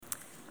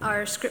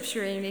Our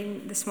scripture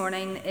reading this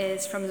morning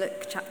is from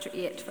Luke chapter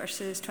 8,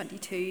 verses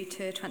 22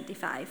 to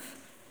 25.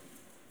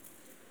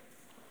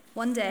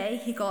 One day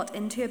he got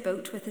into a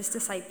boat with his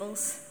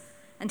disciples,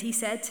 and he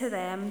said to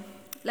them,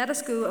 "Let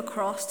us go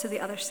across to the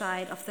other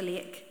side of the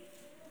lake."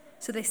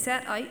 So they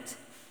set out,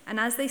 and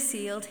as they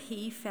sailed,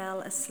 he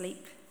fell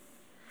asleep.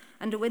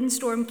 And a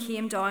windstorm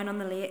came down on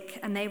the lake,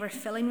 and they were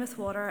filling with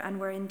water and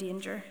were in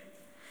danger.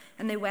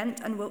 And they went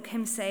and woke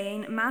him,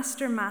 saying,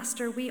 "Master,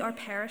 Master, we are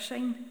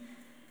perishing."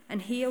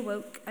 And he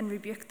awoke and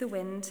rebuked the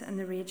wind and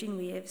the raging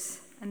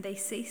waves, and they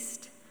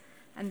ceased,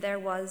 and there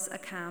was a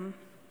calm.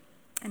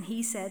 And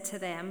he said to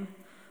them,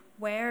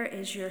 "Where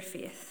is your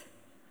faith?"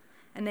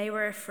 And they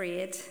were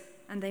afraid,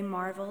 and they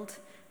marveled,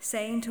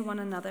 saying to one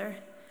another,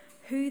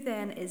 "Who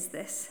then is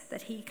this,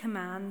 that he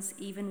commands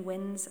even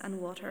winds and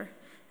water,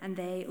 and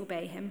they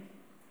obey him?"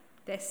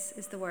 This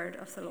is the word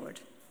of the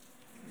Lord.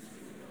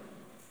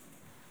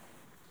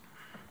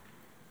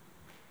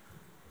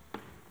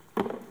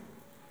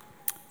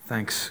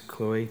 Thanks,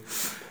 Chloe.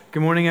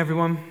 Good morning,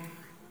 everyone.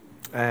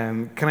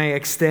 Can I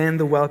extend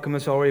the welcome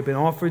that's already been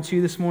offered to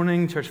you this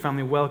morning? Church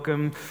family,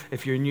 welcome.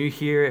 If you're new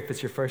here, if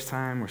it's your first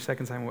time or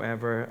second time,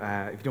 whatever,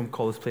 if you don't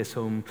call this place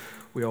home,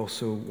 we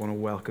also want to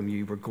welcome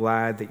you. We're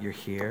glad that you're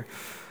here.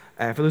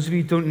 For those of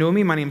you who don't know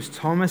me, my name's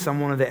Thomas. I'm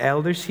one of the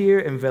elders here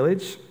in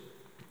Village.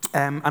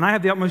 And I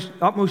have the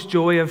utmost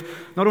joy of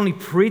not only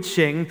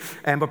preaching,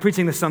 but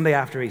preaching the Sunday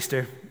after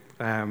Easter.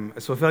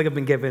 So I feel like I've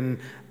been given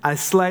a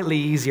slightly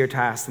easier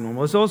task than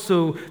normal. It's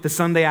also the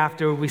Sunday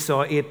after we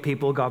saw 8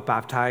 people got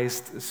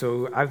baptized,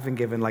 so I've been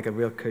given like a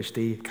real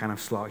cushy kind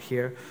of slot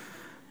here.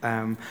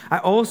 I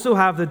also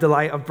have the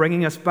delight of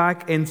bringing us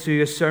back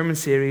into a sermon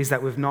series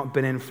that we've not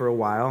been in for a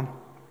while.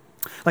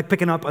 Like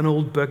picking up an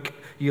old book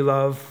you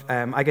love,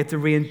 I get to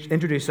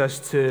reintroduce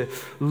us to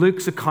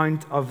Luke's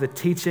account of the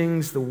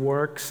teachings, the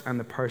works, and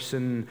the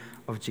person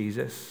of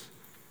Jesus.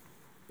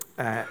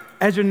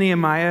 Ezra and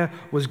Nehemiah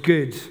was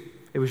good.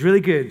 It was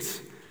really good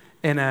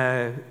in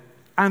a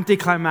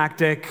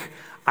anticlimactic,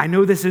 I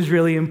know this is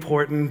really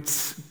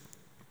important,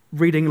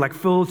 reading like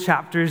full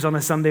chapters on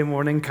a Sunday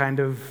morning kind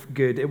of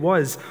good. It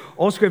was.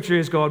 All scripture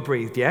is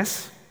God-breathed,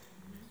 yes?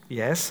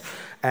 Yes.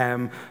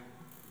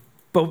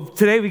 But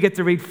today we get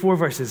to read 4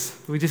 verses.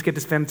 We just get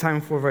to spend time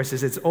on 4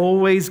 verses. It's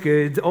always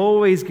good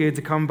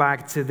to come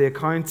back to the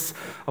accounts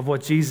of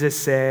what Jesus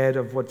said,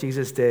 of what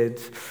Jesus did,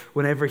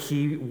 whenever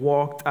he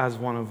walked as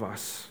one of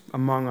us,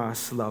 among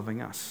us,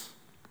 loving us.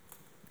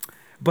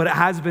 But it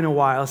has been a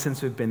while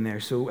since we've been there,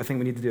 so I think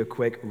we need to do a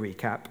quick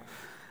recap.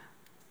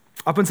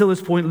 Up until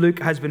this point, Luke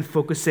has been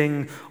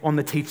focusing on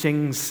the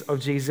teachings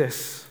of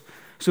Jesus.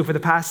 So for the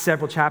past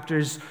several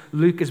chapters,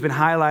 Luke has been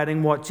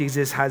highlighting what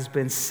Jesus has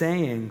been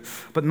saying.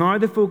 But now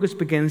the focus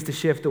begins to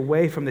shift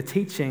away from the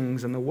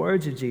teachings and the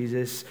words of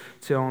Jesus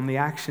to on the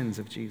actions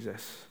of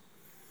Jesus.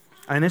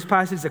 And in this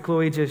passage that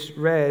Chloe just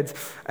read,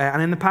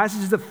 and in the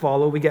passages that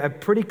follow, we get a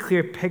pretty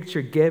clear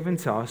picture given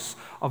to us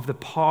of the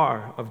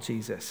power of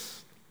Jesus.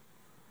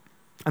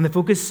 And the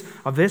focus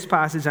of this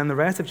passage and the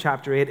rest of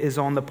chapter 8 is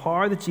on the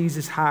power that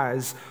Jesus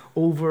has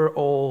over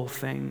all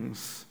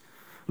things.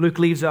 Luke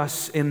leaves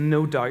us in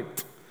no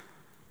doubt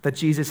that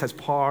Jesus has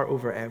power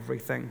over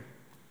everything.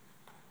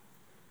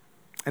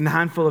 In the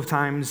handful of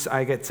times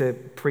I get to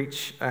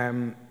preach,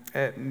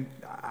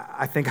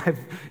 I think I've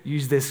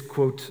used this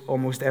quote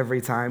almost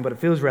every time, but it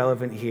feels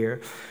relevant here.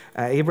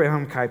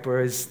 Abraham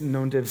Kuyper is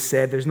known to have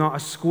said, "There's not a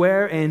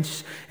square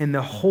inch in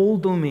the whole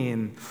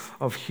domain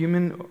of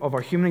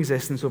our human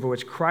existence over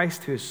which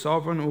Christ, who is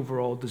sovereign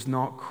over all, does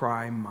not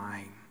cry,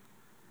 'Mine.'"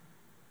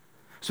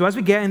 So as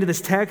we get into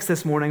this text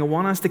this morning, I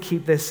want us to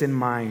keep this in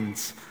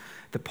mind,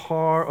 the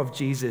power of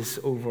Jesus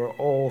over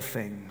all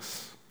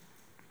things.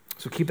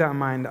 So keep that in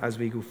mind as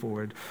we go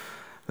forward.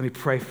 Let me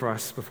pray for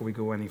us before we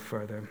go any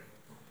further.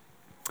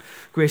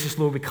 Gracious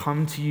Lord, we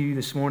come to you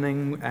this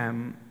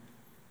morning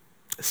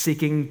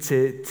seeking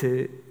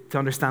to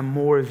understand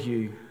more of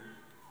you,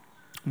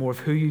 more of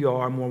who you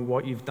are, more of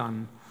what you've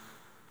done.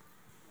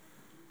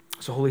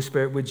 So Holy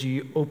Spirit, would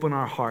you open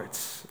our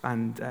hearts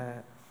and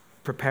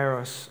prepare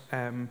us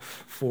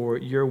for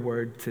your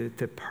word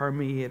to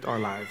permeate our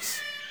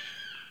lives.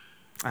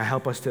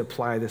 Help us to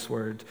apply this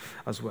word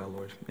as well,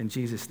 Lord. In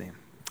Jesus' name,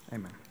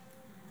 amen.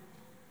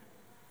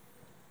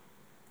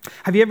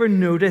 Have you ever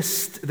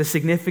noticed the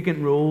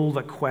significant role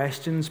that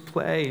questions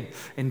play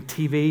in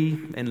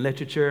TV, in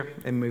literature,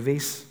 in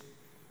movies?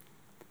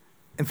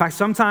 In fact,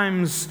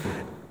 sometimes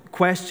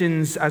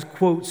questions as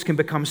quotes can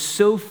become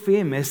so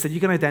famous that you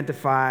can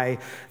identify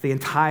the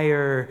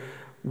entire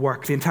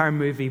work, the entire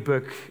movie,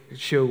 book,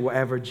 show,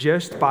 whatever,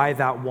 just by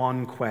that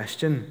one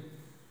question.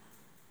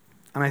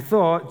 And I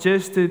thought,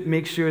 just to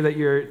make sure that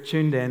you're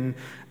tuned in,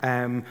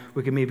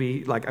 we can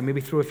maybe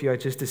throw a few out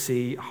just to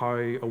see how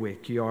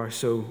awake you are.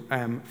 So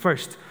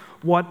first,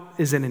 what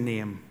is in a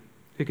name?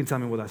 Who can tell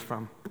me where that's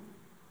from?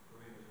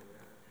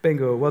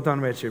 Bingo. Well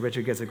done, Richard.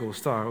 Richard gets a gold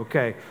star.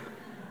 Okay.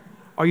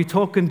 Are you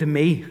talking to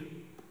me?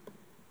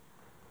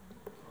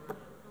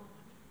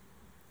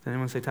 Did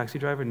anyone say taxi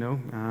driver? No?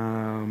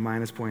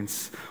 Minus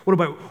points. What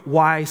about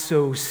why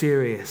so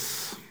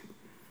serious?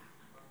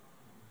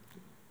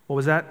 What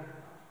was that?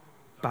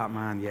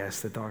 Batman, yes,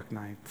 The Dark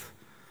Knight.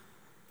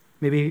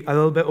 Maybe a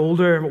little bit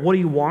older, what do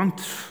you want?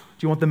 Do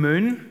you want the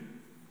moon?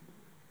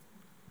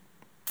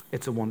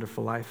 It's a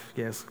Wonderful Life.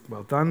 Yes,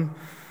 well done.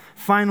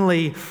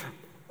 Finally,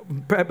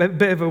 a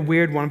bit of a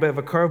weird one, a bit of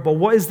a curveball.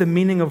 What is the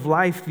meaning of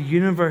life, the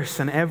universe,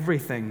 and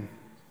everything?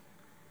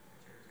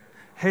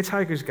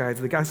 Hitchhiker's Guide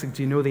to the Galaxy.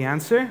 Do you know the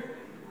answer?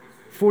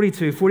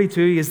 42.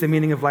 42 is the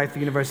meaning of life,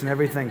 the universe, and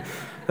everything.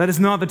 That is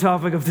not the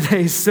topic of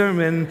today's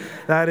sermon.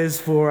 That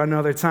is for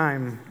another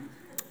time.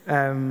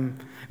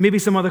 Maybe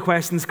some other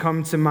questions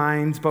come to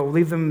mind, but we'll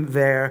leave them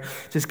there,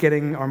 just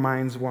getting our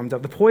minds warmed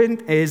up. The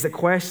point is that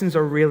questions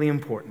are really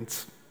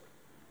important.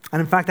 And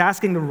in fact,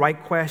 asking the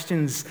right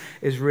questions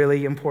is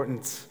really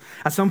important.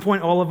 At some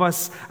point, all of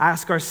us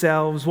ask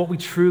ourselves what we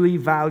truly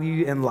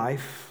value in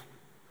life.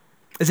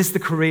 Is this the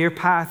career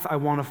path I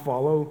want to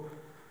follow?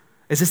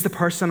 Is this the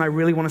person I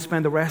really want to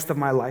spend the rest of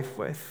my life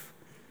with?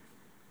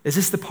 Is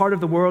this the part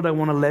of the world I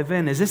want to live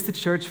in? Is this the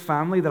church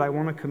family that I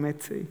want to commit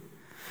to?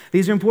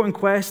 These are important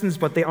questions,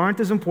 but they aren't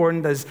as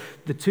important as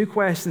the two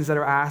questions that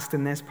are asked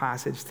in this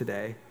passage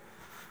today.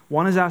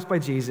 One is asked by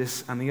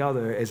Jesus, and the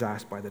other is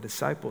asked by the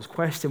disciples.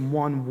 Question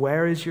 1,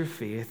 where is your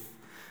faith?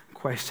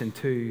 Question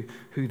 2,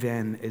 who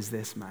then is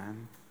this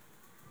man?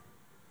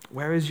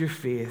 Where is your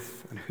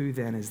faith, and who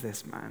then is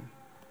this man?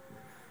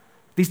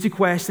 These two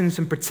questions,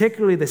 and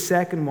particularly the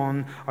second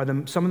one, are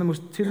some of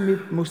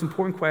the most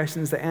important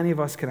questions that any of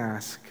us can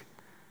ask.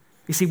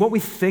 You see, what we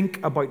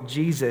think about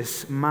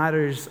Jesus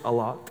matters a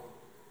lot.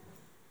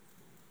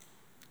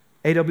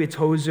 A.W.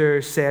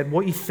 Tozer said,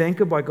 what you think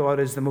about God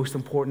is the most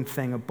important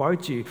thing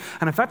about you.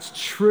 And if that's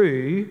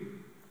true,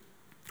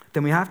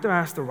 then we have to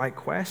ask the right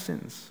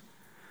questions.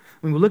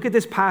 When we look at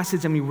this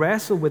passage and we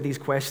wrestle with these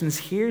questions,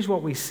 here's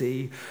what we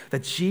see,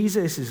 that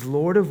Jesus is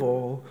Lord of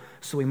all,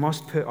 so we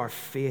must put our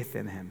faith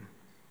in him.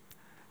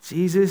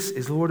 Jesus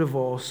is Lord of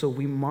all, so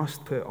we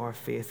must put our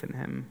faith in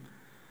him.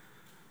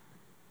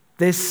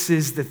 This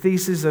is the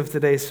thesis of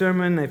today's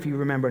sermon. If you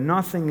remember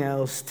nothing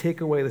else,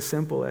 take away the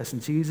simple lesson.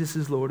 Jesus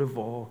is Lord of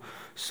all,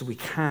 so we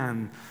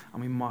can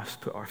and we must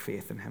put our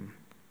faith in him.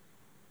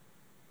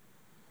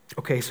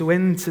 Okay, so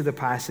into the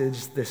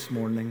passage this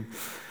morning.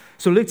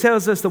 So Luke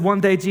tells us that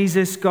one day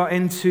Jesus got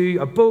into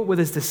a boat with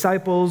his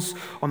disciples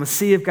on the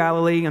Sea of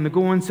Galilee, and they're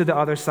going to the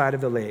other side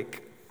of the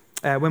lake.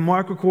 When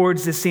Mark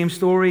records this same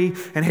story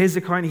in his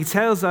account, he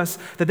tells us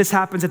that this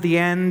happens at the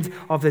end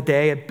of the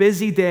day, a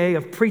busy day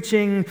of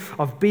preaching,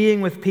 of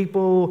being with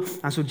people.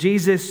 And so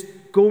Jesus,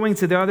 going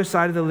to the other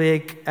side of the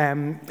lake,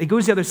 he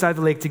goes to the other side of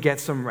the lake to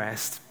get some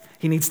rest.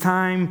 He needs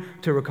time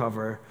to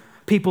recover.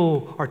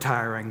 People are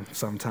tiring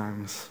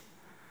sometimes.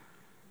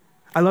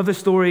 I love this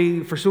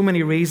story for so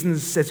many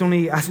reasons. It's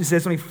only, as we said,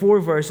 it's only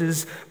 4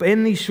 verses, but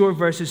in these short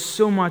verses,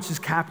 so much is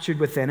captured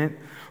within it.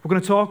 We're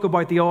going to talk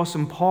about the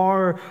awesome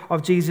power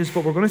of Jesus,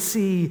 but we're going to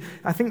see,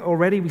 I think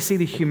already we see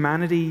the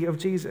humanity of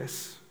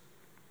Jesus.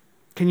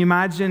 Can you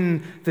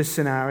imagine this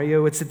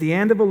scenario? It's at the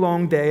end of a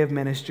long day of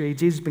ministry.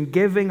 Jesus has been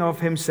giving of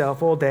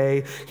himself all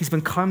day. He's been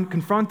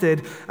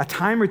confronted a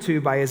time or two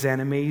by his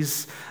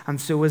enemies.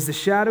 And so as the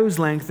shadows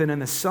lengthen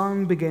and the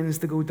sun begins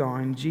to go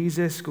down,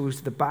 Jesus goes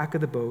to the back of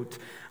the boat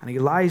and he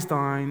lies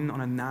down on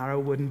a narrow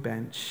wooden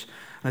bench.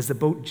 As the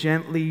boat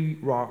gently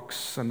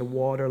rocks and the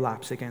water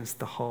laps against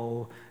the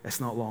hull,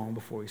 it's not long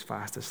before he's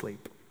fast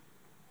asleep.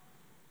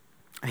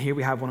 And here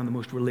we have one of the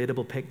most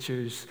relatable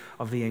pictures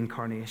of the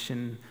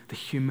incarnation, the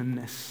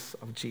humanness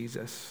of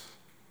Jesus.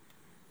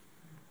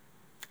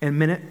 In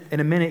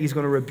a minute, he's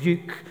going to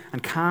rebuke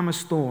and calm a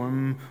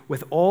storm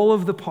with all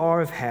of the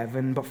power of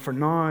heaven, but for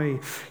now,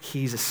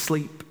 he's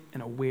asleep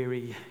in a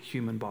weary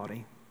human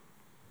body.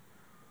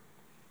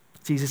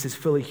 Jesus is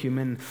fully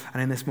human,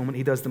 and in this moment,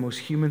 he does the most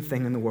human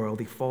thing in the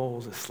world. He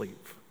falls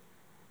asleep.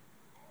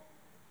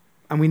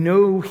 And we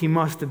know he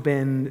must have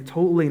been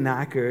totally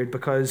knackered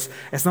because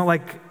it's not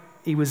like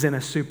he was in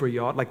a super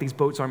yacht. Like, these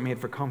boats aren't made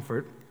for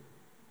comfort.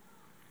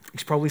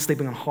 He's probably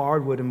sleeping on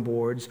hard wooden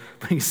boards,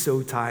 but he's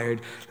so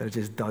tired that it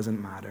just doesn't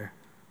matter.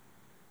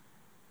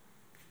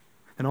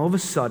 And all of a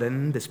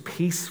sudden, this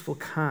peaceful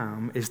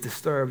calm is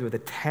disturbed with a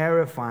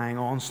terrifying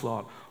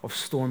onslaught of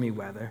stormy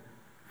weather.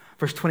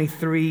 Verse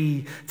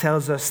 23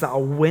 tells us that a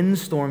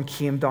windstorm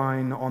came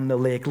down on the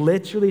lake,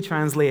 literally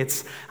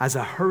translates as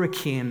a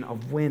hurricane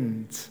of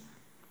wind.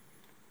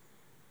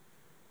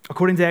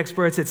 According to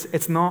experts,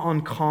 it's not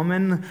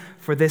uncommon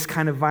for this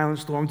kind of violent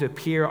storm to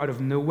appear out of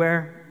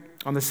nowhere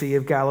on the Sea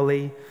of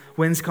Galilee.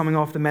 Winds coming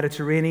off the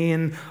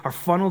Mediterranean are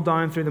funneled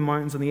down through the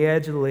mountains on the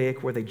edge of the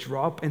lake where they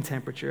drop in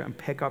temperature and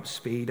pick up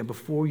speed, and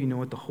before you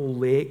know it, the whole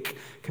lake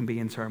can be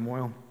in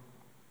turmoil.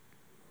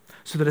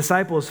 So the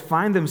disciples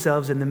find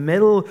themselves in the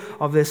middle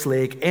of this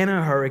lake in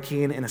a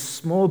hurricane in a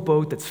small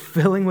boat that's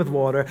filling with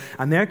water,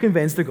 and they're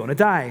convinced they're going to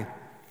die.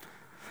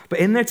 But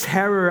in their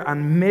terror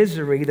and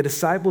misery, the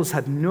disciples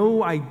had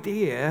no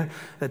idea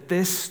that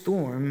this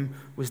storm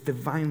was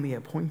divinely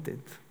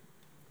appointed.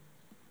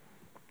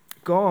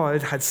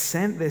 God had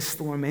sent this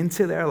storm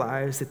into their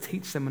lives to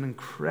teach them an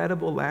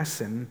incredible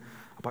lesson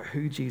about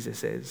who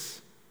Jesus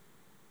is.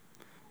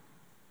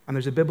 And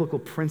there's a biblical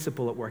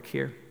principle at work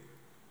here.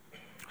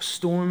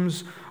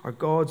 Storms are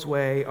God's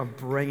way of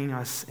bringing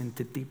us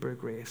into deeper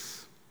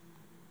grace.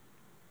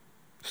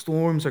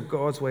 Storms are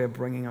God's way of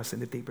bringing us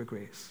into deeper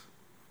grace.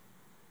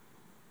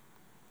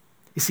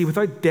 You see,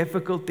 without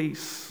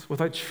difficulties,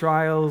 without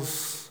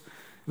trials,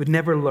 we'd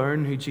never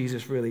learn who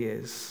Jesus really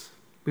is.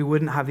 We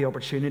wouldn't have the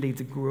opportunity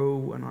to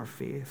grow in our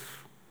faith.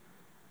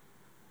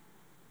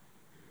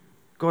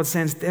 God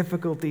sends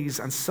difficulties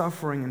and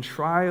suffering and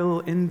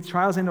trials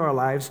into our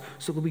lives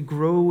so that we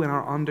grow in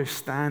our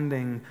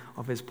understanding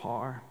of his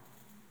power,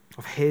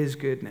 of his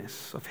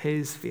goodness, of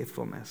his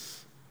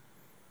faithfulness.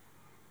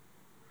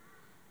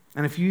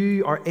 And if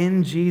you are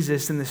in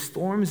Jesus, then the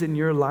storms in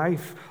your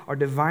life are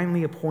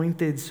divinely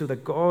appointed so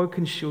that God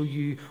can show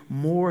you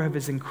more of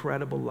his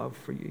incredible love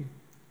for you.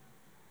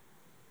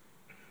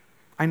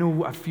 I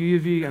know a few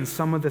of you and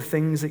some of the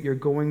things that you're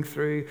going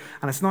through,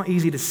 and it's not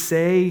easy to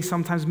say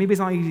sometimes. Maybe it's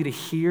not easy to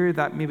hear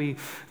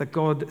that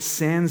God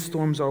sends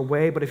storms our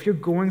way, but if you're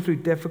going through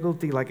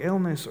difficulty like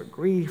illness or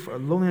grief or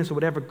loneliness or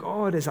whatever,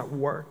 God is at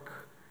work.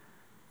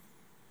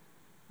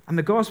 And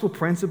the gospel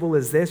principle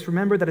is this: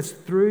 remember that it's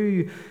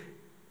through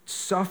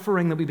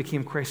suffering that we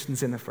became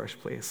Christians in the first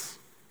place.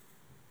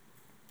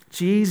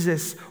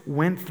 Jesus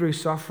went through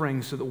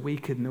suffering so that we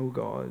could know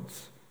God.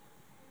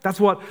 That's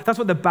what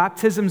the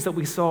baptisms that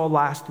we saw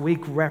last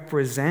week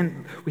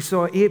represent. We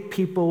saw 8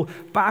 people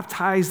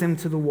baptized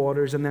into the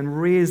waters and then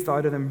raised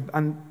out of them.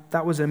 And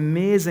that was an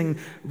amazing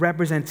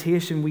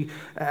representation.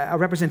 A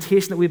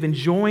representation that we've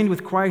enjoyed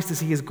with Christ as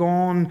he has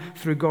gone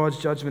through God's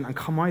judgment and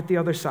come out the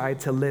other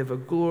side to live a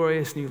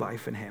glorious new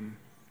life in him.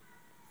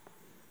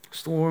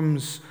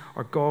 Storms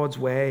are God's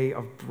way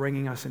of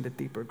bringing us into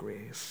deeper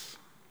grace.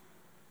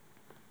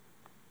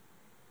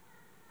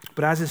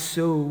 But as is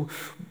so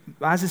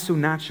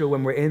natural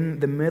when we're in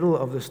the middle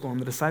of the storm,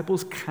 the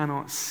disciples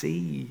cannot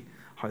see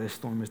how the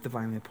storm is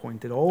divinely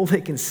appointed. All they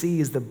can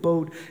see is the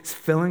boat is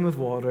filling with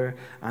water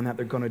and that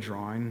they're going to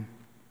drown.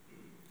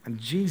 And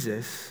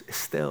Jesus is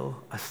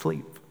still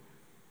asleep.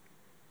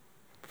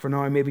 For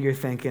now, maybe you're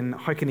thinking,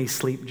 how can he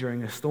sleep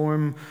during a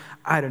storm?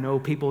 I don't know,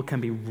 people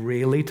can be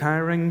really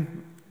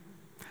tiring.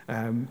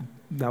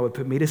 That would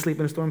put me to sleep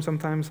in a storm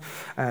sometimes.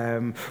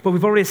 But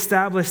we've already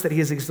established that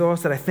he is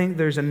exhausted. I think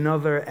there's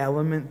another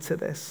element to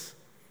this.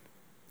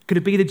 Could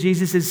it be that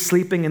Jesus is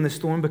sleeping in the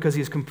storm because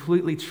he is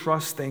completely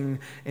trusting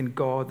in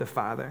God the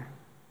Father?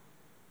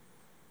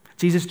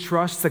 Jesus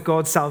trusts that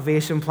God's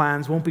salvation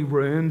plans won't be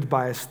ruined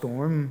by a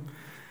storm.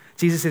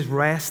 Jesus is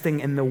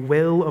resting in the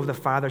will of the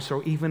Father,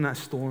 so even a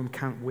storm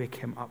can't wake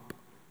him up.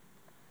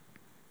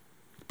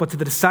 But to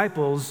the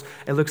disciples,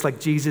 it looks like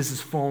Jesus has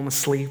fallen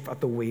asleep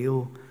at the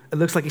wheel. It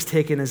looks like he's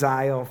taken his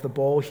eye off the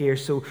ball here.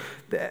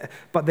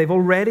 But they've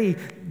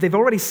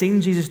already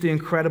seen Jesus do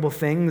incredible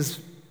things.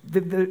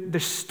 They're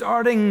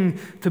starting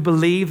to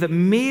believe that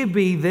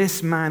maybe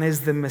this man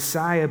is the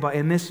Messiah, but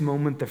in this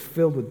moment they're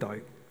filled with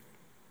doubt.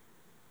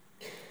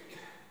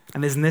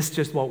 And isn't this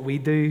just what we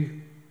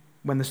do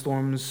when the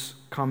storms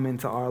come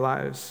into our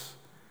lives?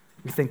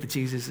 We think that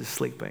Jesus is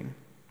sleeping.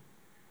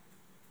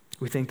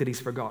 We think that he's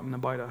forgotten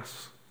about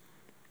us,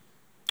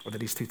 or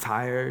that he's too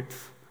tired,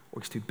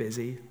 or he's too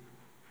busy,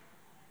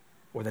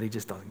 or that he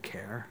just doesn't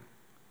care.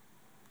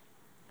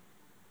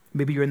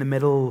 Maybe you're in the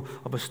middle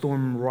of a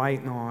storm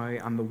right now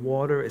and the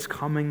water is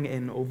coming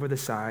in over the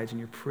sides and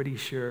you're pretty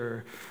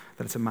sure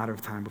that it's a matter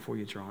of time before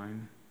you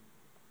drown.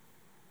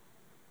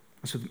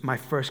 And so my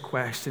first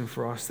question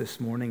for us this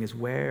morning is,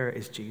 where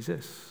is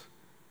Jesus?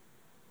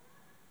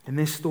 In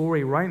this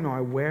story right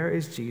now, where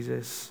is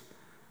Jesus?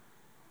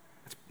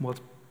 It's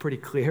pretty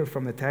clear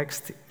from the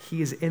text.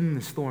 He is in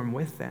the storm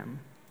with them.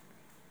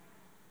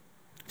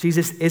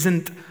 Jesus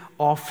isn't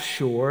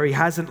offshore. He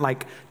hasn't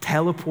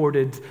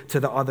teleported to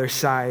the other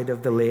side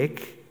of the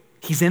lake.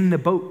 He's in the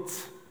boat.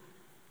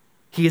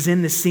 He is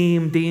in the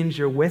same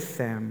danger with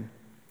them.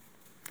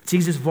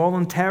 Jesus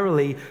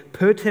voluntarily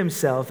put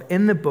himself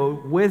in the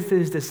boat with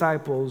his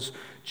disciples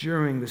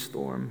during the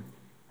storm.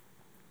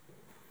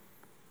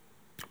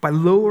 By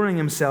lowering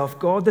himself,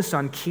 God the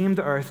Son came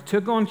to earth,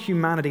 took on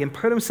humanity, and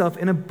put himself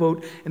in a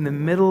boat in the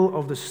middle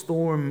of the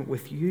storm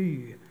with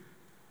you.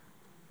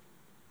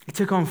 He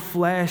took on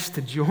flesh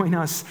to join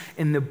us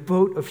in the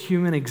boat of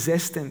human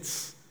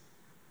existence.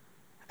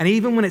 And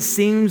even when it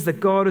seems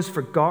that God has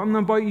forgotten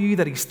about you,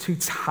 that he's too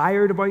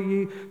tired about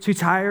you,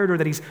 or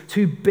that he's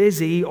too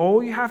busy,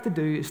 all you have to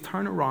do is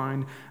turn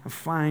around and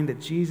find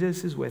that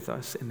Jesus is with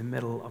us in the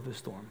middle of the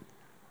storm.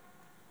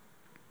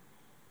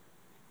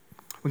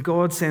 When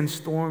God sends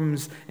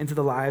storms into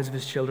the lives of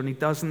his children, he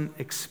doesn't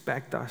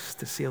expect us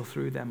to sail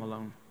through them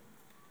alone.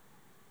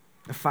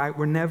 In fact,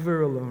 we're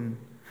never alone.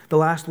 The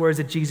last words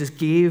that Jesus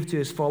gave to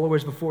his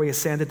followers before he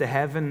ascended to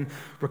heaven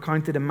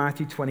recounted in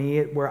Matthew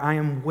 28, where I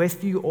am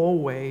with you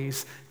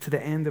always to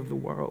the end of the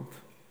world.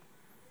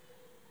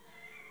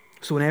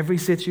 So in every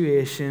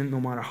situation, no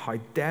matter how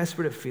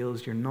desperate it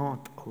feels, you're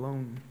not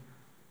alone.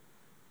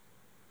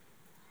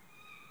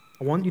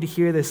 I want you to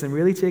hear this and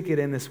really take it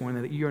in this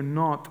morning, that you are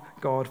not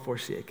God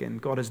forsaken.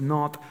 God has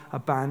not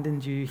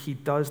abandoned you. He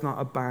does not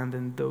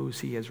abandon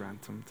those he has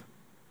ransomed.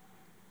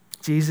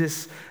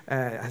 Jesus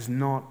has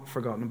not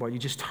forgotten about you.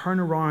 Just turn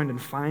around and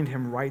find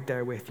him right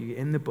there with you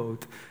in the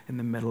boat in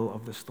the middle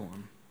of the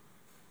storm.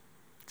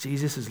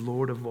 Jesus is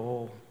Lord of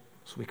all,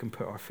 so we can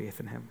put our faith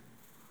in him.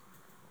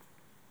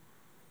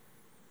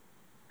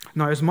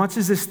 Now, as much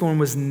as this storm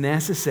was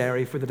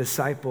necessary for the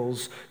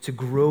disciples to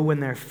grow in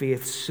their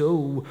faith,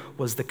 so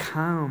was the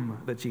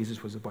calm that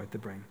Jesus was about to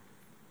bring.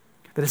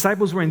 The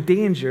disciples were in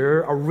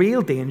danger, a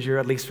real danger,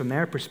 at least from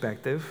their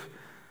perspective.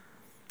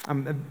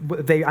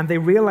 They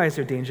realize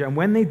their danger, and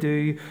when they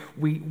do,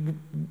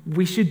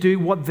 we should do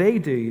what they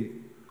do.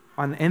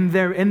 And in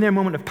their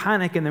moment of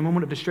panic, in their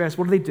moment of distress,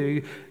 what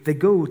do? They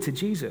go to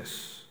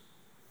Jesus.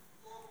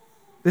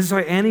 This is how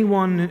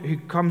anyone who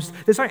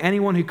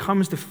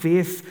comes to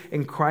faith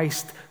in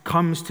Christ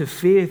comes to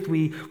faith.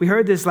 We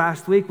heard this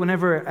last week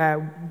whenever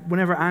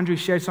Andrew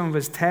shared some of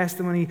his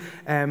testimony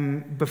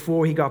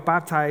before he got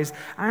baptized.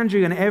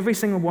 Andrew and every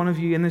single one of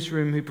you in this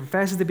room who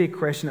professes to be a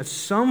Christian at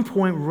some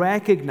point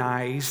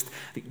recognized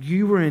that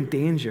you were in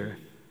danger,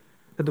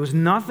 that there was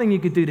nothing you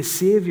could do to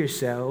save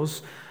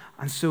yourselves,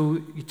 and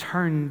so you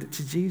turned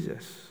to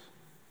Jesus.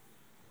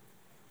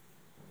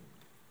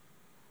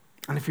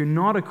 And if you're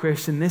not a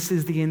Christian, this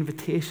is the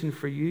invitation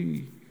for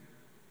you.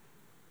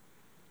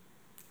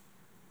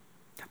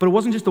 But it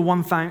wasn't just a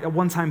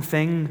one-time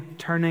thing,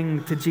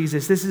 turning to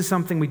Jesus. This is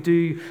something we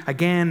do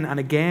again and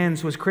again.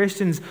 So as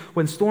Christians,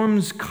 when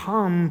storms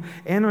come,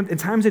 in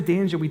times of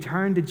danger, we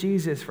turn to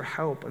Jesus for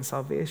help and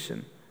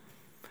salvation.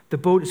 The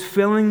boat is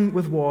filling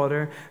with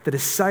water. The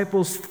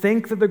disciples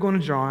think that they're going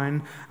to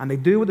drown, and they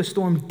do what the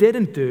storm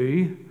didn't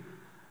do.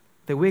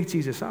 They wake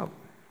Jesus up.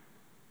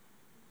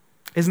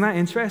 Isn't that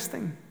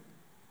interesting?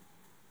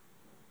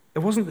 It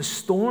wasn't the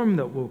storm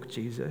that woke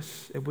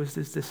Jesus, it was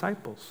his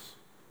disciples.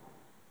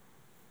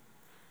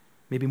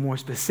 Maybe more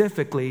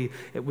specifically,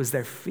 it was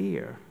their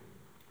fear.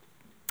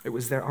 It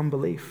was their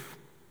unbelief.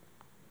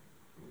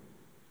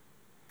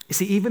 You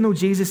see, even though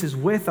Jesus is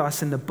with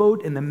us in the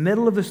boat in the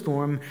middle of the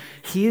storm,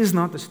 he is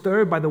not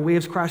disturbed by the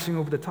waves crashing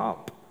over the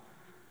top.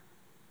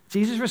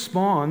 Jesus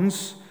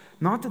responds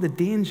not to the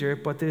danger,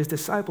 but to his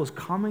disciples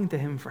coming to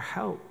him for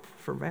help,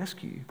 for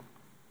rescue.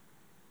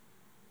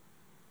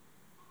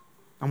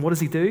 And what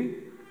does he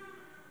do?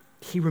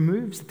 He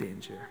removes the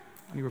danger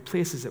and he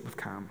replaces it with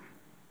calm.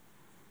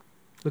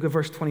 Look at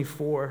verse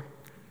 24.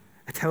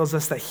 It tells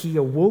us that he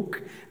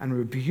awoke and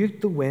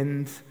rebuked the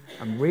wind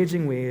and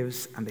raging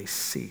waves, and they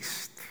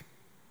ceased.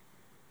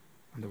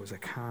 And there was a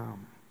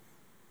calm.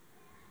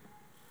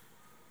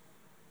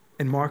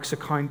 In Mark's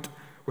account,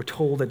 we're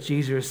told that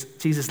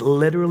Jesus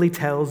literally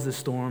tells the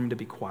storm to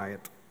be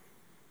quiet.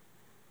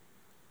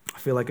 I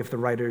feel like if the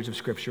writers of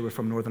Scripture were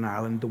from Northern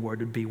Ireland, the word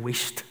would be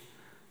wisht.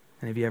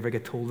 And if you ever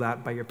get told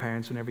that by your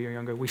parents whenever you're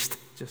younger, wisht,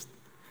 just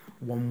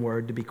one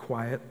word to be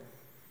quiet.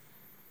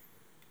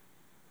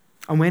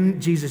 And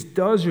when Jesus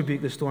does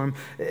rebuke the storm,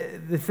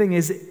 the thing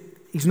is,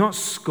 he's not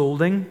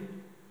scolding.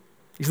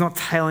 He's not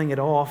telling it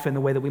off in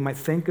the way that we might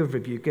think of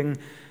rebuking.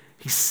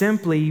 He's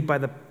simply, by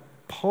the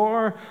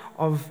power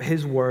of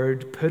his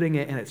word, putting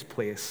it in its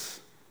place.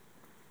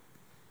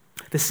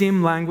 The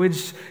same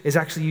language is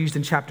actually used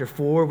in chapter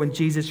 4 when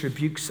Jesus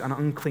rebukes an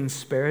unclean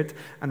spirit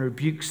and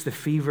rebukes the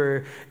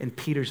fever in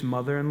Peter's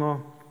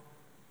mother-in-law.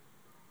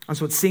 And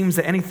so it seems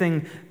that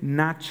anything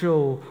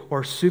natural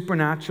or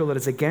supernatural that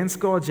is against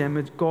God's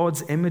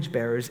image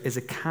bearers is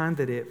a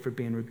candidate for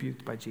being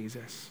rebuked by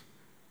Jesus.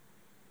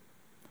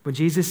 When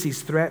Jesus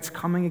sees threats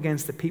coming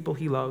against the people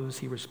he loves,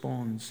 he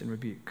responds in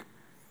rebuke.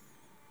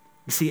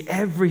 You see,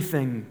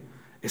 everything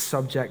is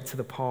subject to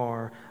the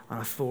power and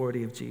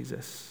authority of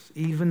Jesus.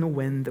 Even the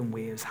wind and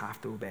waves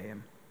have to obey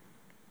him.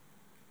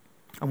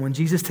 And when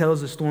Jesus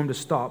tells the storm to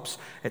stop,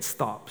 it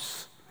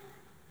stops.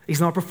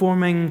 He's not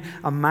performing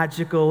a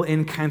magical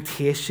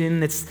incantation.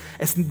 This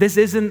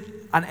isn't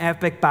an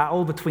epic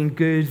battle between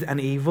good and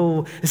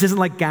evil. This isn't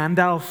like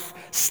Gandalf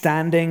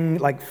standing,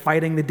 like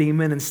fighting the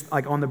demon and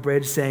like on the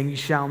bridge saying, "You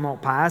shall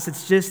not pass."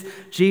 It's just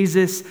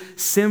Jesus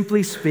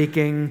simply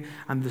speaking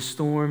and the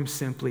storm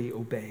simply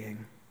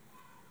obeying.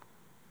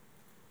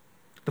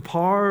 The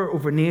power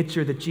over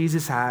nature that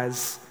Jesus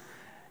has,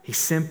 he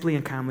simply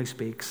and calmly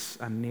speaks,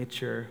 and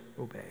nature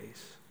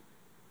obeys.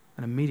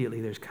 And immediately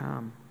there's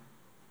calm.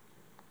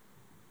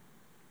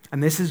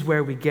 And this is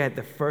where we get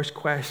the first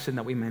question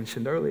that we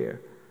mentioned earlier.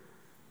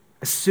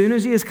 As soon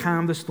as he has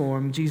calmed the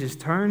storm, Jesus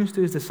turns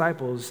to his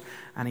disciples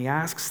and he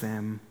asks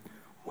them,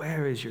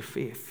 "Where is your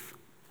faith?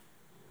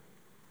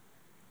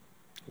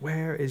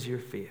 Where is your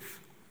faith?"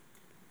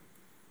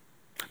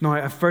 Now,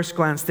 at first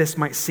glance, this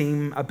might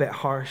seem a bit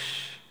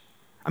harsh.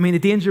 I mean, the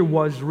danger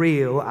was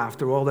real,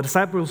 after all. The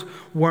disciples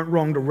weren't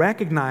wrong to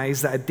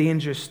recognize that a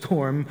dangerous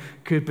storm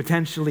could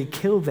potentially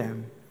kill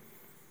them.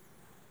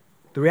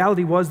 The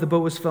reality was the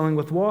boat was filling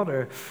with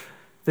water.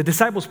 The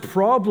disciples'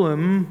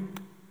 problem,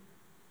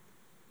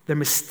 their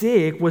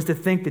mistake, was to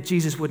think that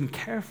Jesus wouldn't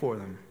care for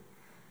them.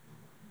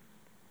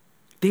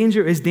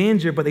 Danger is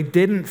danger, but they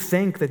didn't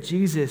think that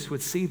Jesus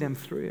would see them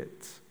through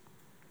it.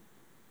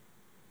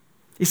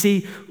 You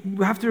see,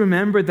 we have to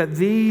remember that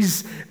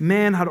these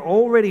men had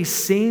already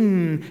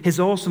seen his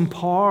awesome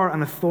power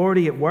and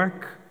authority at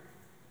work.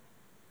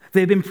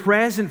 They had been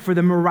present for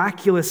the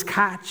miraculous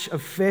catch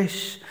of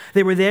fish.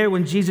 They were there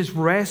when Jesus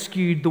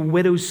rescued the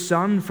widow's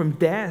son from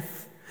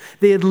death.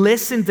 They had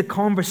listened to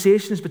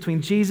conversations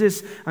between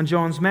Jesus and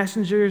John's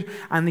messengers,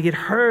 and they had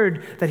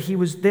heard that he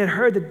was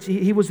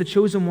the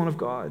chosen one of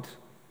God.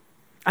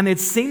 And they had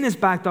seen this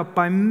backed up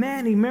by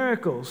many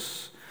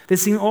miracles. They'd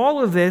seen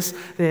all of this,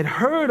 they had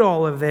heard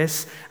all of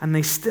this, and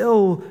they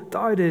still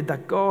doubted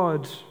that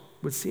God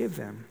would save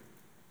them.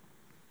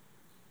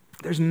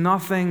 There's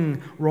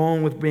nothing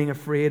wrong with being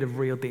afraid of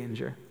real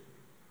danger.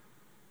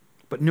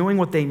 But knowing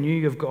what they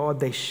knew of God,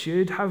 they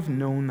should have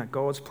known that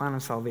God's plan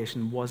of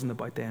salvation wasn't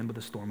about to end with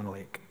a storm in a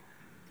lake.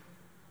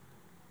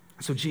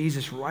 So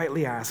Jesus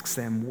rightly asks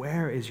them,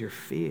 where is your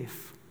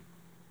faith?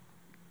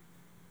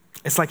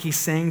 It's like he's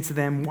saying to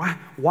them,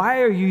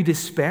 why are you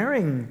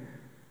despairing?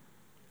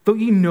 Don't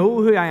you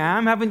know who I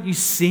am? Haven't you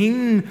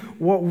seen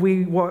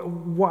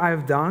what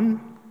I've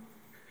done?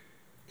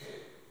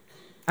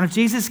 And if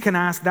Jesus can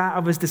ask that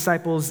of his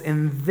disciples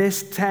in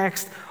this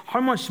text, how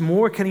much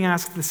more can he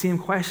ask the same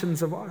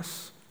questions of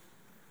us?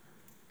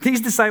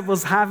 These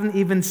disciples haven't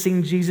even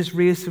seen Jesus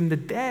raised from the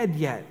dead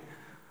yet,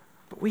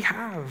 but we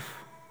have.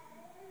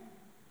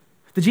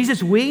 The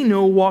Jesus we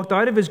know walked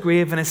out of his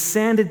grave and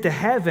ascended to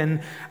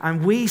heaven,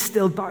 and we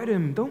still doubt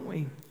him, don't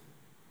we?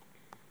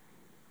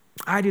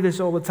 I do this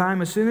all the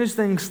time. As soon as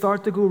things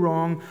start to go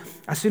wrong,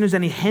 as soon as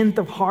any hint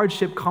of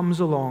hardship comes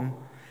along,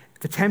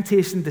 the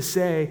temptation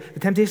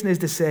is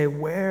to say,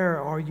 where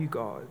are you,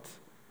 God?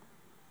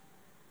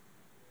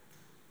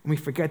 And we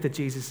forget that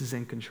Jesus is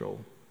in control,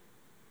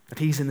 that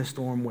he's in the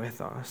storm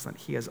with us, that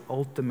he has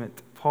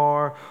ultimate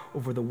power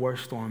over the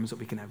worst storms that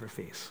we can ever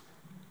face.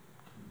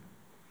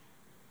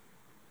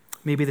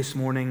 Maybe this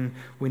morning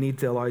we need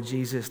to allow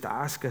Jesus to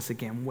ask us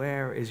again,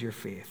 where is your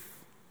faith?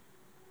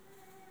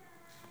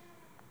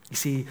 You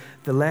see,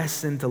 the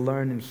lesson to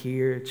learn in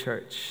here,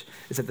 church,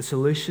 is that the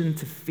solution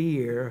to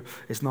fear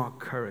is not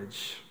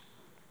courage,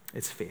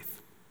 it's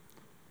faith.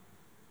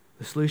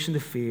 The solution to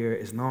fear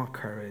is not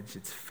courage,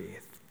 it's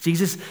faith.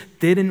 Jesus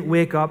didn't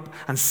wake up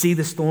and see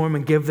the storm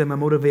and give them a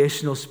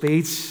motivational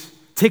speech.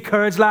 Take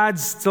courage,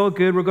 lads. It's all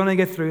good. We're going to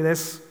get through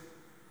this.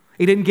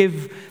 He didn't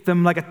give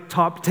them like a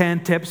top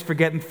 10 tips for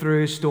getting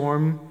through a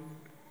storm.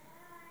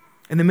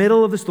 In the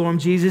middle of the storm,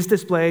 Jesus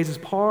displays his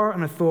power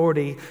and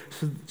authority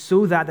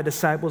so that the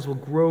disciples will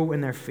grow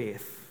in their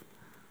faith.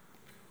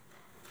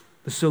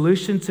 The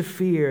solution to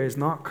fear is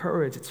not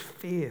courage, it's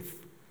faith.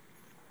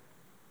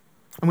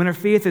 And when our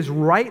faith is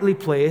rightly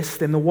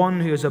placed in the one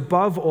who is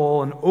above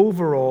all and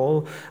over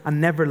all and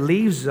never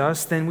leaves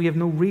us, then we have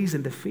no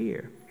reason to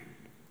fear.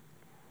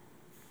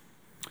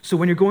 So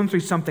when you're going through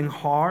something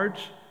hard,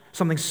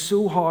 something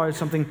so hard,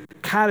 something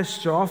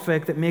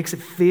catastrophic that makes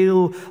it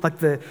feel like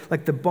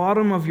the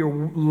bottom of your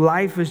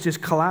life has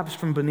just collapsed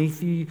from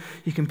beneath you,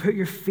 you can put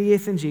your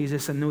faith in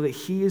Jesus and know that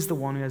he is the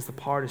one who has the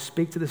power to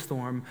speak to the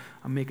storm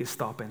and make it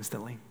stop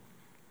instantly.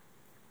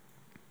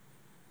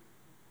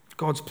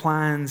 God's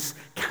plans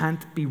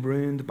can't be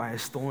ruined by a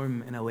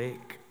storm in a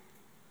lake.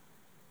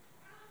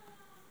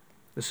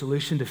 The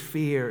solution to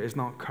fear is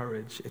not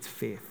courage, it's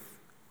faith.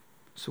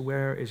 So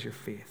where is your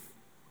faith?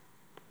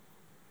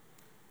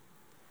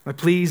 Now,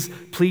 please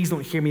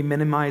don't hear me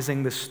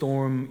minimizing the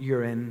storm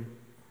you're in.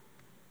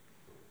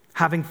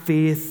 Having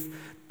faith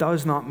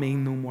does not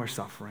mean no more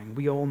suffering.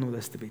 We all know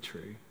this to be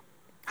true.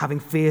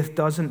 Having faith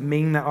doesn't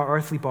mean that our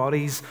earthly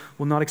bodies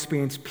will not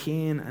experience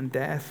pain and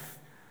death.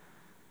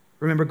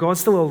 Remember, God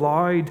still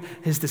allowed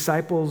his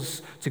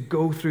disciples to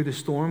go through the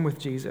storm with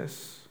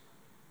Jesus.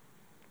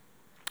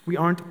 We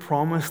aren't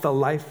promised a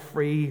life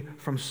free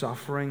from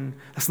suffering.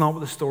 That's not what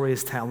the story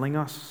is telling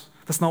us.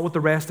 That's not what the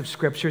rest of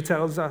Scripture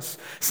tells us.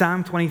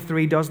 Psalm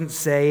 23 doesn't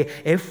say,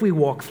 if we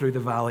walk through the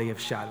valley of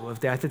shadow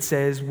of death. It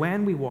says,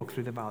 when we walk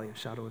through the valley of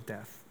shadow of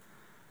death.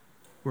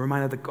 We're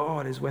reminded that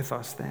God is with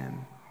us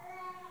then.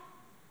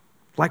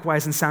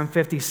 Likewise, in Psalm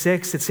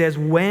 56, it says,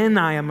 when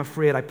I am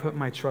afraid, I put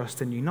my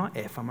trust in you, not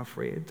if I'm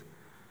afraid.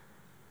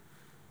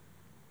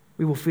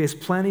 We will face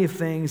plenty of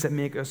things that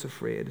make us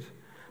afraid.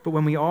 But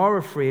when we are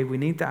afraid, we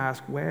need to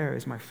ask, where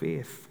is my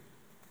faith?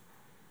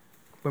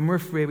 When we're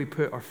afraid, we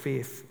put our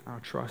faith and our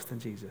trust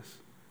in Jesus.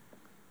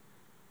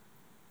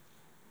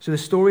 So the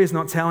story is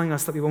not telling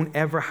us that we won't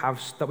ever have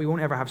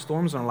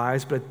storms in our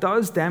lives, but it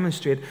does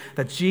demonstrate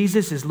that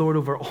Jesus is Lord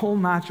over all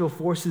natural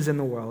forces in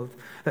the world,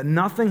 that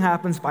nothing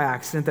happens by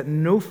accident, that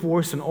no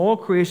force in all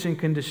creation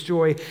can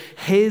destroy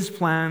his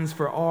plans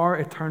for our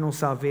eternal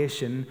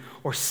salvation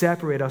or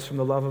separate us from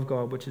the love of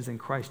God, which is in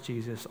Christ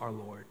Jesus our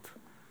Lord.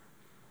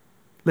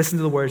 Listen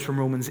to the words from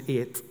Romans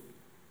 8.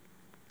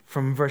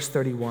 From verse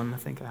 31, I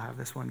think I have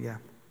this one, yeah.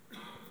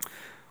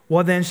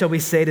 What then shall we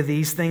say to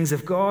these things?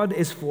 If God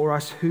is for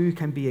us, who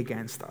can be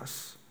against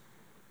us?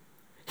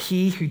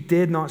 He who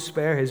did not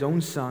spare his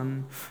own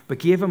son, but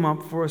gave him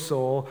up for us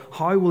all,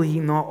 how will he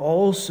not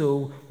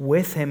also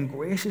with him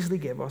graciously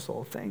give us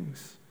all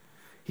things?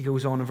 He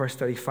goes on in verse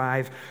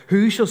 35,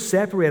 who shall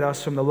separate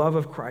us from the love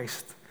of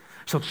Christ?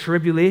 Shall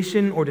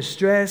tribulation or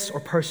distress or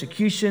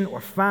persecution or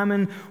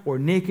famine or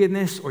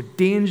nakedness or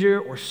danger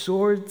or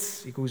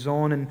swords? He goes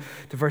on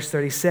to verse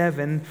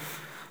 37,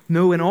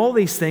 no, in all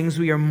these things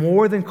we are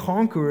more than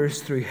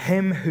conquerors through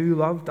him who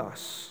loved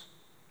us.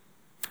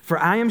 For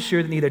I am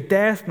sure that neither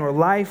death, nor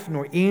life,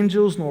 nor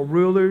angels, nor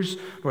rulers,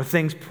 nor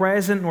things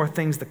present, nor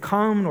things to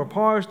come, nor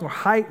powers, nor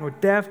height, nor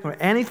depth, nor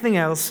anything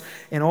else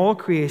in all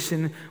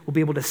creation will be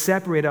able to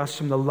separate us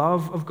from the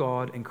love of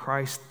God in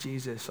Christ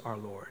Jesus our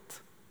Lord.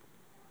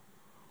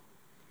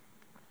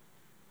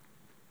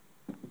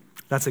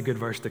 That's a good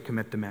verse to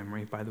commit to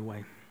memory, by the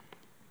way.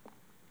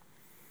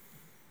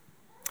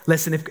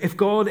 Listen, if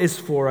God is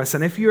for us,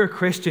 and if you're a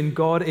Christian,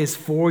 God is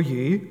for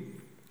you,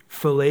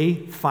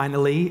 fully,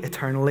 finally,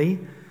 eternally,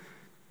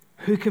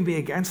 who can be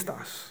against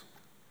us?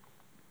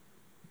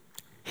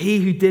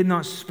 He who did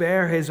not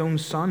spare his own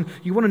son.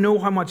 You want to know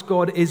how much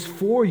God is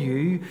for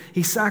you?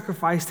 He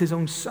sacrificed his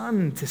own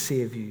son to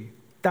save you.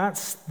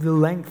 That's the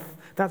length.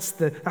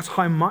 That's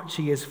how much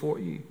he is for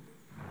you.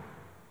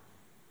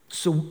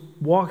 So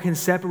what can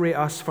separate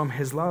us from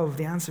his love?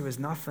 The answer is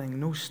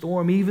nothing. No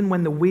storm. Even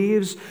when the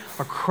waves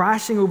are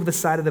crashing over the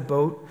side of the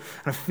boat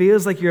and it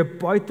feels like you're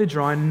about to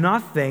drown,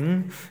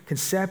 nothing can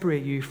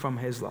separate you from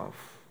his love.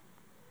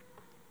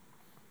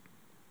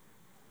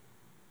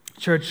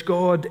 Church,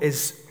 God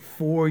is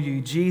for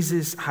you.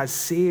 Jesus has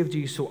saved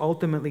you, so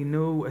ultimately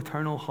no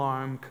eternal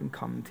harm can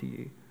come to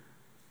you.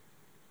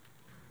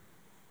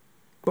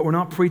 But we're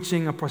not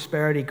preaching a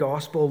prosperity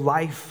gospel.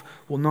 Life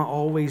will not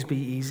always be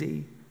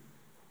easy.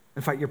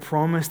 In fact, you're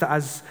promised that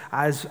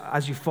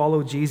as you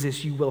follow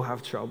Jesus, you will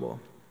have trouble.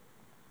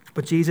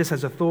 But Jesus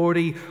has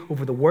authority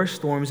over the worst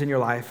storms in your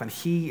life, and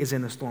he is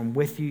in the storm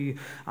with you,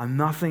 and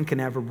nothing can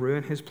ever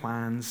ruin his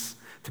plans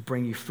to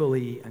bring you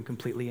fully and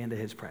completely into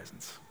his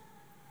presence.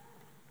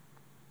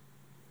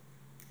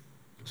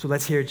 So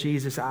let's hear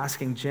Jesus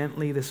asking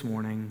gently this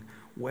morning,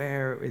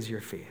 where is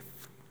your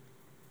faith?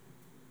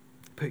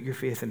 Put your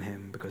faith in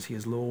him because he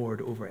is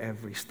Lord over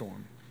every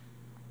storm.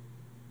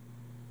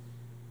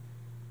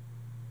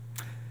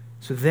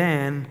 So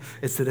then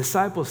it's the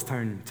disciples'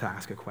 turn to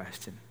ask a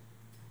question.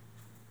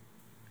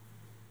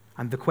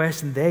 And the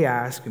question they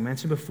ask, we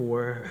mentioned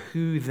before,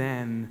 who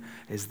then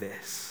is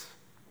this?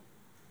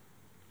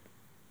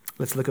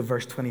 Let's look at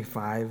verse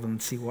 25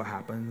 and see what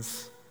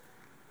happens.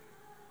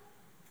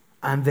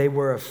 And they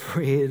were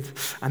afraid,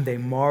 and they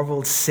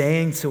marveled,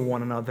 saying to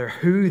one another,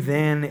 who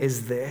then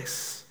is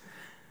this,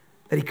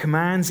 that he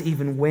commands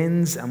even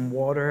winds and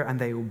water, and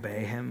they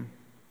obey him?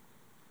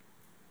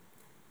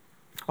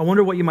 I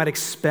wonder what you might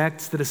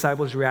expect the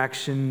disciples'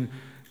 reaction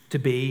to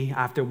be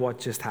after what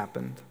just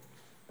happened.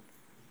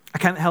 I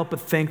can't help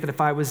but think that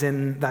if I was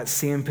in that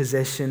same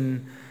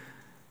position,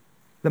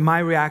 that my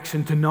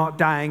reaction to not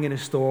dying in a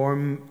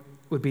storm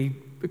would be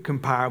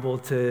comparable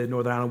to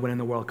Northern Ireland winning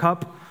the World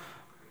Cup.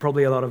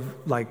 Probably a lot of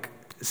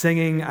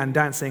singing and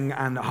dancing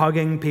and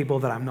hugging people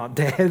that I'm not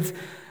dead.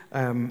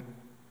 And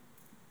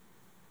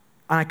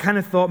I kind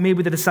of thought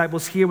maybe the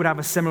disciples here would have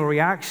a similar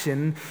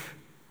reaction,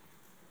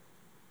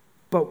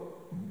 but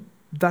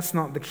that's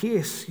not the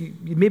case. You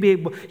maybe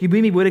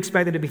would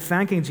expect them to be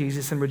thanking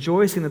Jesus and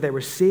rejoicing that they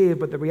were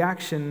saved, but the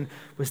reaction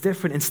was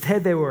different.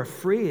 Instead, they were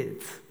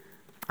afraid,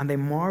 and they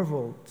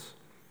marveled,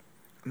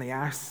 and they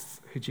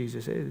asked who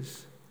Jesus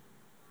is.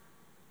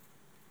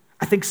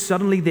 I think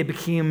suddenly they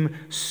became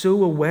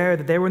so aware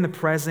that they were in the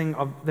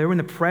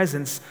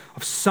presence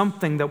of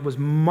something that was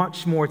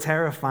much more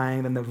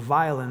terrifying than the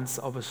violence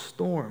of a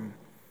storm.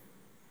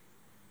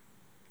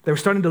 They were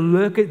starting to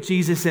look at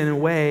Jesus in a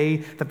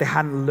way that they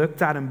hadn't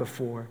looked at him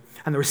before.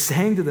 And they were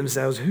saying to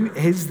themselves, who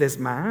is this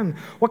man?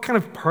 What kind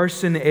of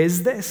person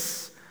is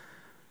this?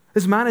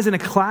 This man is in a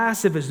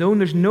class of his own.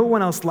 There's no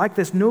one else like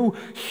this. No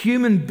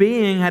human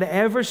being had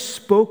ever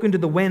spoken to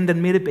the wind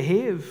and made it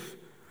behave,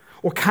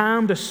 or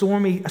calmed a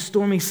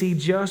stormy sea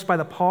just by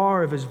the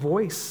power of his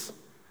voice.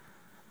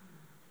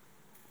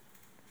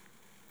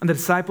 And the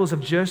disciples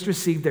have just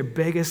received their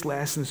biggest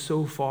lesson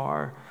so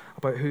far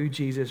about who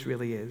Jesus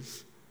really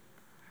is.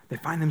 They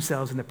find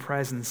themselves in the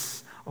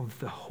presence of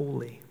the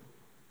holy.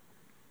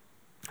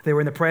 They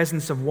were in the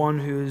presence of one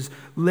who's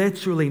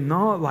literally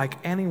not like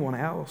anyone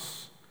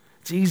else.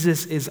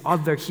 Jesus is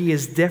other. He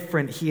is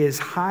different. He is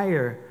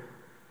higher.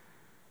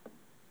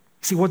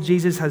 See, what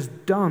Jesus has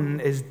done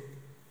is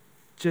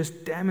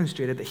just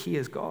demonstrated that he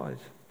is God.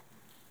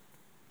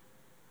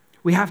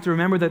 We have to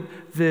remember that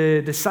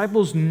the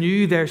disciples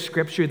knew their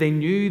scripture. They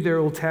knew their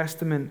Old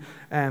Testament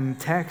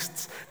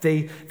texts.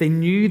 They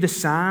knew the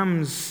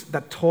Psalms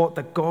that taught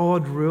that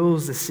God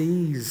rules the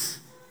seas.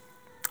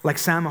 Like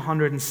Psalm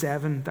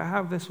 107. Do I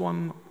have this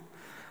one?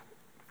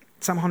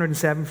 Psalm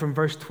 107 from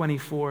verse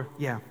 24.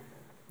 Yeah.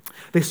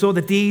 They saw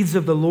the deeds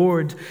of the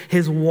Lord,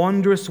 his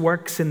wondrous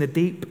works in the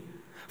deep.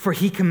 For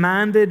he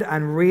commanded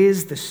and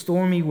raised the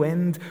stormy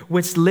wind,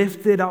 which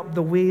lifted up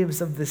the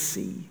waves of the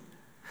sea.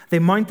 They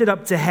mounted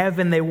up to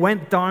heaven. They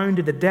went down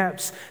to the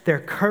depths. Their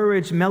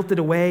courage melted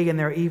away in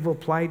their evil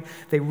plight.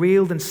 They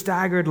reeled and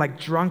staggered like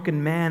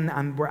drunken men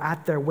and were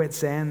at their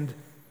wits' end.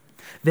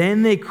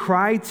 Then they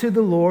cried to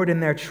the Lord in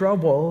their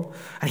trouble,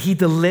 and he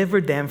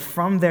delivered them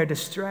from their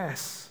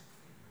distress.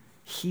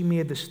 He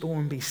made the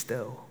storm be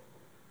still,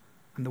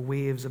 and the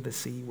waves of the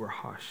sea were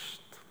hushed.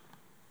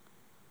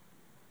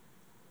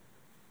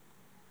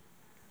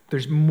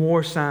 There's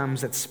more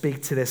Psalms that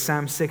speak to this.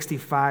 Psalm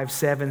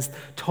 65:7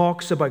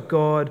 talks about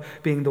God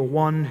being the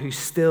one who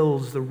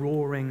stills the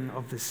roaring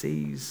of the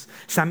seas.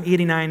 Psalm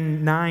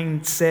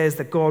 89:9 says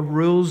that God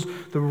rules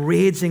the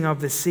raging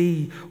of the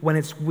sea. When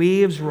its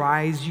waves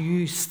rise,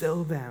 you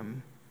still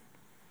them.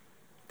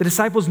 The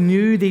disciples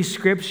knew these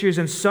scriptures,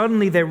 and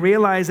suddenly they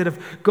realized that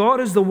if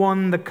God is the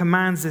one that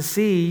commands the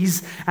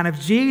seas, and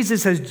if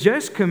Jesus has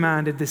just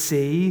commanded the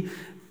sea,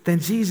 then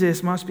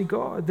Jesus must be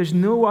God. There's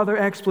no other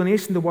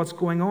explanation to what's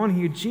going on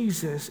here.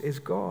 Jesus is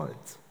God.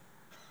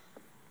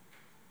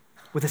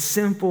 With a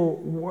simple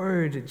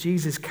word,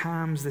 Jesus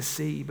calms the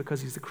sea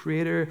because he's the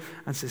creator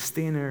and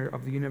sustainer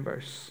of the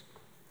universe.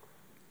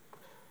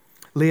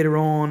 Later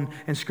on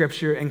in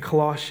Scripture, in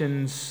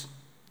Colossians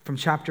from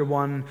chapter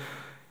 1,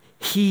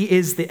 he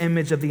is the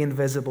image of the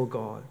invisible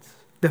God,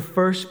 the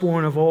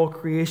firstborn of all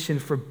creation,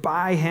 for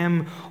by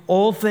him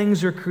all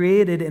things are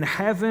created in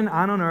heaven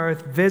and on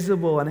earth,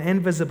 visible and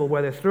invisible,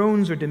 whether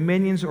thrones or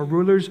dominions or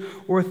rulers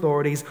or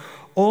authorities.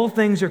 All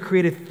things are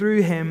created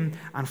through him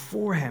and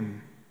for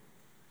him.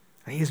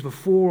 And he is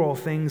before all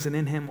things, and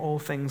in him all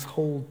things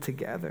hold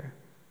together.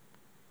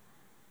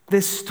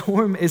 This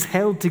storm is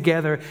held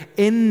together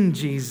in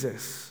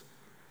Jesus.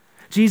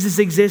 Jesus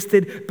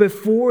existed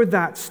before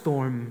that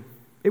storm.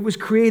 It was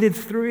created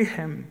through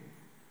him.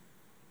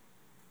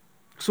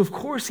 So of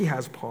course he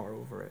has power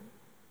over it.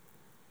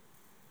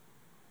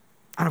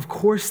 And of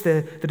course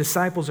the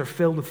disciples are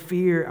filled with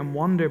fear and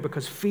wonder,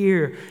 because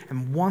fear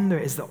and wonder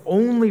is the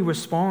only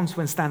response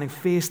when standing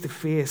face to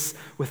face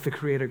with the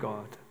Creator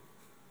God.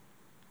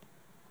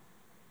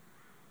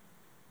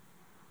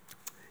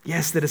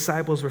 Yes, the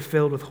disciples were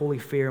filled with holy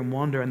fear and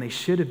wonder, and they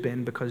should have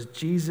been, because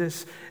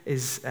Jesus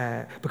is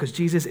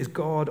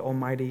God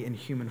Almighty in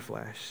human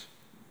flesh.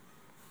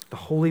 The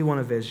Holy One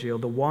of Israel,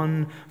 the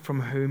one from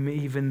whom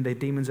even the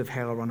demons of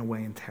hell run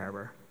away in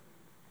terror.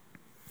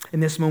 In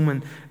this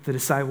moment, the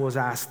disciples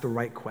ask the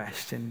right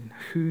question: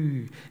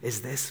 who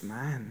is this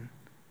man?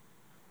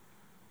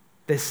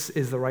 This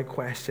is the right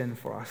question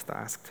for us to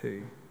ask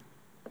too.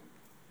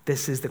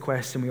 This is the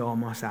question we all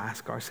must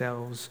ask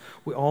ourselves.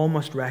 We all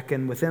must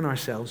reckon within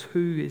ourselves,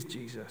 who is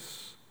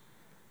Jesus?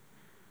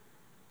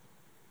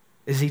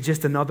 Is he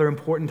just another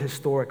important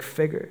historic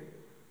figure?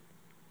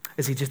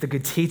 Is he just a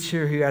good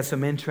teacher who has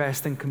some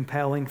interesting,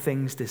 compelling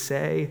things to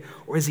say?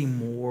 Or is he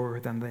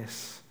more than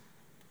this?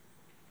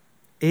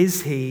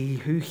 Is he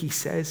who he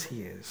says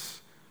he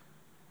is?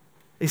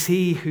 Is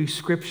he who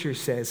Scripture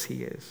says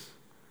he is?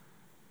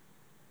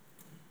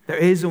 There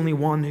is only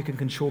one who can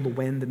control the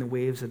wind and the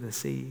waves of the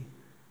sea.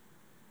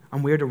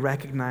 And we're to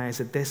recognize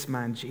that this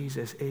man,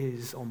 Jesus,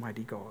 is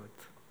Almighty God.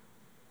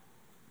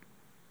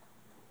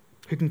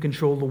 Who can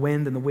control the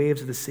wind and the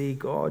waves of the sea?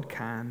 God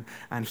can.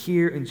 And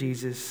here in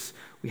Jesus,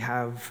 we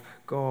have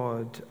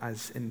God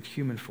as in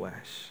human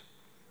flesh.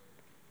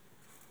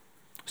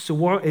 So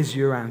what is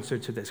your answer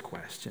to this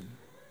question?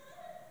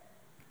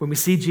 When we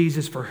see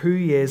Jesus for who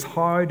he is,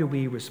 how do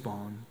we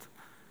respond?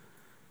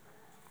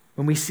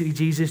 When we see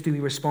Jesus, do we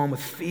respond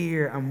with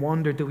fear and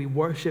wonder? Do we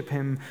worship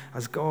him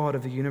as God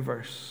of the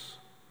universe?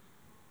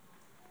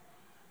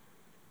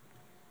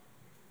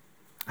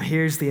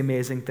 Here's the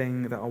amazing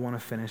thing that I want to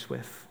finish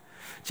with.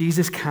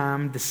 Jesus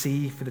calmed the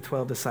sea for the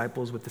 12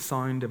 disciples with the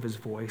sound of his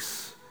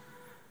voice.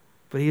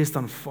 But he has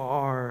done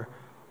far,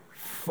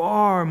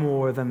 far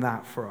more than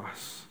that for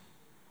us.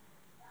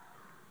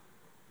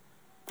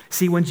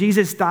 See, when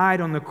Jesus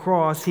died on the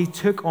cross, he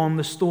took on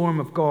the storm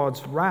of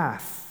God's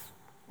wrath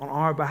on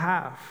our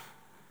behalf.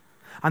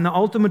 And the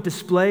ultimate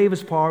display of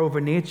his power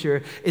over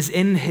nature is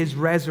in his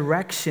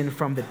resurrection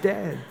from the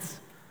dead.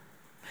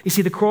 You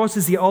see, the cross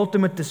is the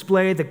ultimate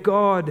display that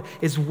God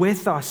is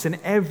with us in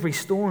every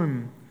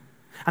storm.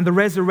 And the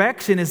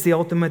resurrection is the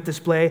ultimate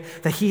display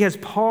that he has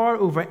power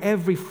over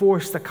every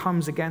force that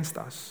comes against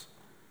us.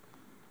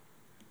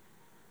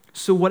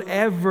 So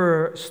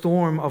whatever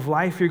storm of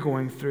life you're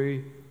going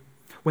through,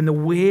 when the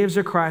waves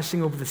are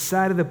crashing over the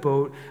side of the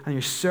boat and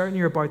you're certain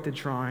you're about to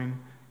drown,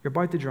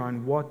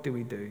 what do?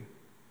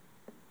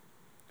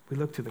 We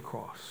look to the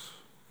cross.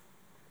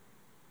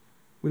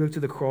 We look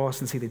to the cross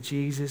and see that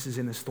Jesus is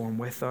in the storm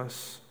with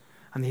us,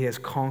 and he has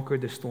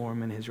conquered the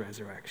storm in his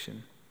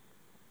resurrection.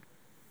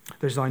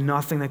 There's now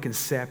nothing that can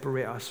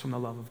separate us from the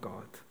love of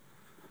God.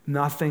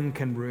 Nothing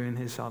can ruin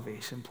his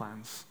salvation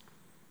plans.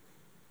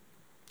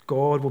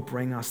 God will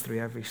bring us through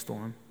every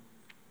storm.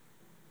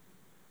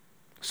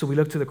 So we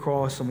look to the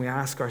cross and we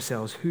ask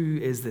ourselves, who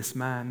is this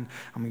man?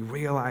 And we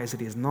realize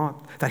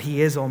that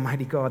he is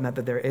Almighty God, and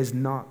that there is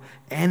not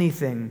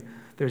anything,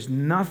 there's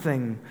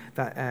nothing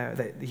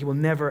that he will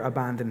never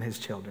abandon his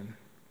children.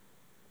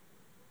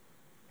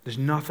 There's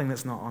nothing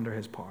that's not under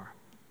his power.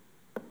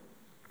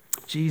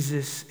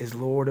 Jesus is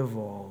Lord of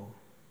all.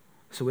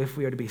 So if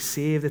we are to be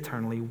saved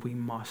eternally, we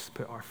must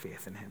put our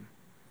faith in him.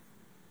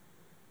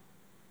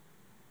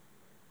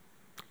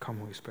 Come,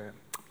 Holy Spirit.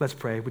 Let's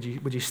pray.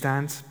 Would you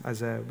stand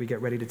as we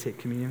get ready to take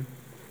communion?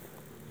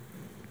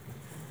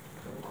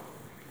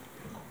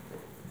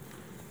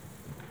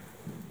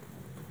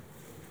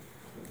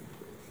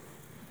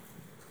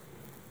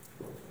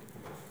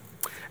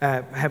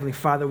 Heavenly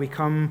Father, we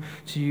come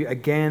to you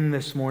again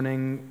this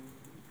morning,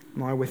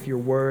 now with your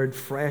word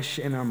fresh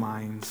in our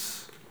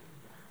minds.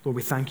 Lord,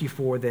 we thank you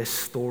for this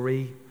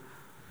story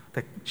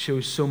that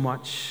shows so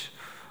much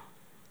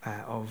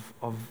of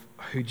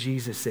who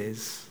Jesus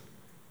is.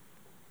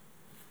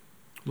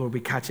 Lord,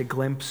 we catch a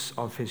glimpse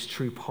of his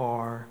true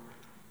power,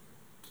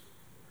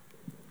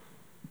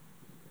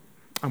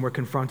 and we're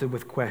confronted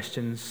with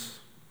questions.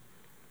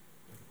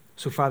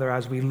 So, Father,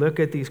 as we look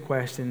at these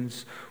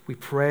questions, we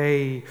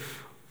pray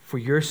for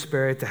your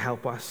Spirit to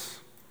help us.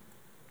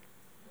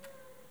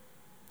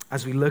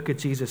 As we look at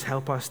Jesus,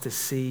 help us to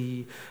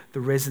see the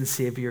risen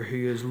Savior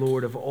who is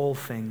Lord of all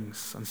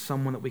things and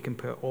someone that we can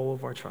put all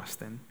of our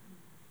trust in.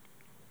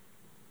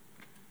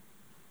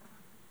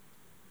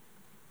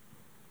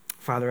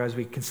 Father, as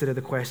we consider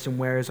the question,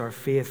 where is our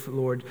faith,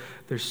 Lord,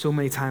 there's so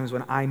many times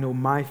when I know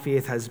my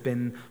faith has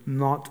been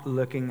not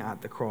looking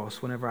at the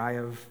cross, whenever I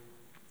have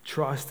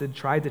tried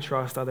to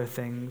trust other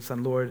things,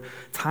 and Lord,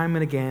 time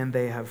and again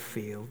they have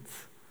failed.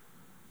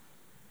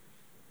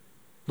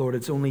 Lord,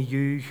 it's only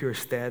you who are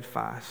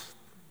steadfast.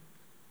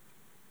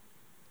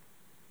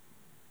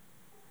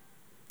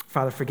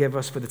 Father, forgive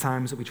us for the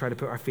times that we try to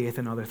put our faith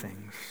in other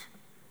things.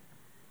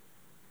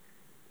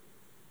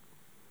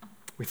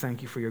 We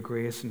thank you for your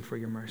grace and for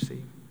your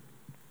mercy.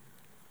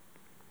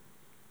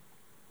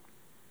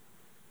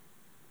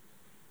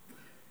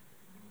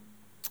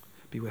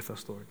 Be with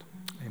us, Lord.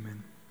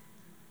 Amen.